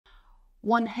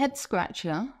One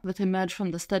head-scratcher that emerged from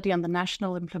the study on the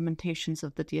national implementations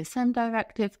of the DSM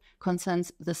directive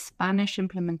concerns the Spanish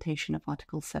implementation of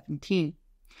Article 17.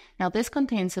 Now, this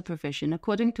contains a provision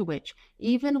according to which,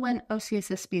 even when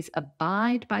OCSSPs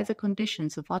abide by the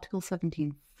conditions of Article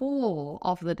 17.4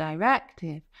 of the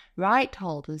directive, right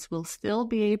holders will still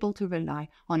be able to rely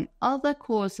on other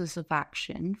causes of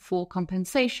action for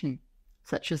compensation,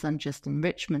 such as unjust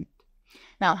enrichment.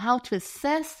 Now, how to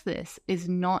assess this is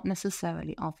not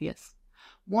necessarily obvious.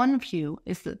 One view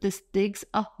is that this digs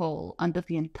a hole under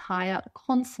the entire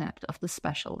concept of the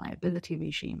special liability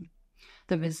regime.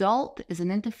 The result is an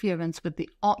interference with the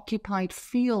occupied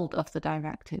field of the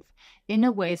directive in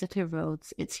a way that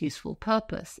erodes its useful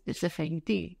purpose, its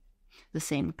FAUD. The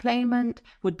same claimant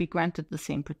would be granted the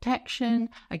same protection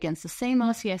against the same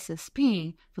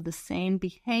OCSSP for the same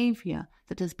behavior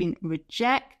that has been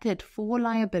rejected for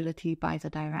liability by the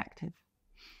directive.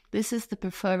 This is the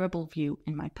preferable view,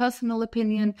 in my personal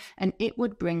opinion, and it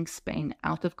would bring Spain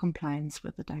out of compliance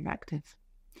with the directive.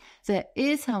 There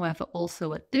is, however,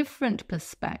 also a different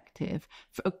perspective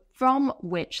from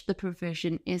which the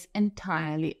provision is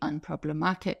entirely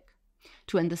unproblematic.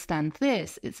 To understand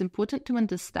this, it's important to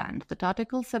understand that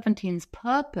Article 17's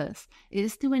purpose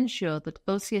is to ensure that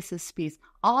OCSSPs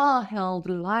are held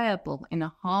liable in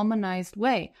a harmonized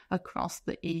way across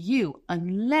the EU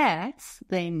unless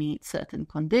they meet certain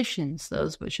conditions,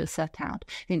 those which are set out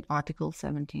in Article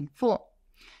 17.4.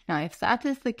 Now, if that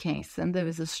is the case, then there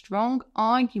is a strong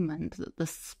argument that the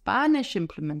Spanish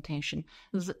implementation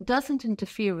doesn't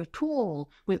interfere at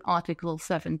all with Article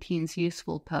 17's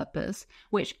useful purpose,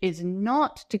 which is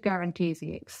not to guarantee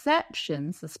the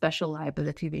exceptions, the special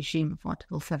liability regime of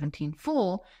Article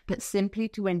 17.4, but simply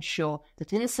to ensure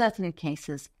that in certain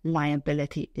cases,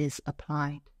 liability is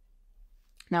applied.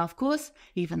 Now, of course,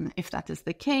 even if that is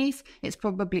the case, it's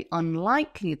probably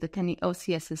unlikely that any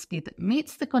OCSSP that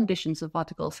meets the conditions of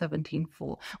Article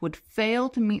 17.4 would fail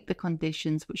to meet the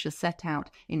conditions which are set out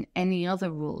in any other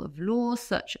rule of law,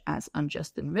 such as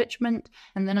unjust enrichment.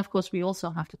 And then, of course, we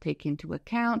also have to take into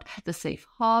account the safe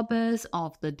harbors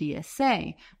of the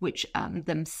DSA, which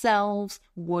themselves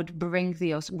would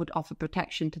offer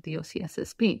protection to the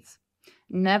OCSSPs.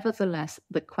 Nevertheless,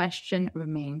 the question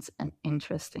remains an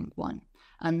interesting one.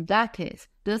 And that is,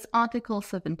 does Article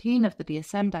 17 of the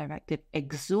DSM directive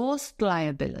exhaust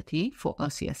liability for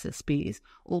OCSSPs,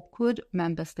 or could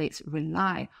member states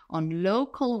rely on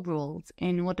local rules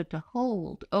in order to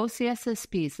hold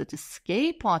OCSSPs that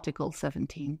escape Article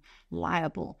 17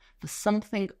 liable for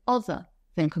something other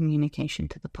than communication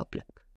to the public?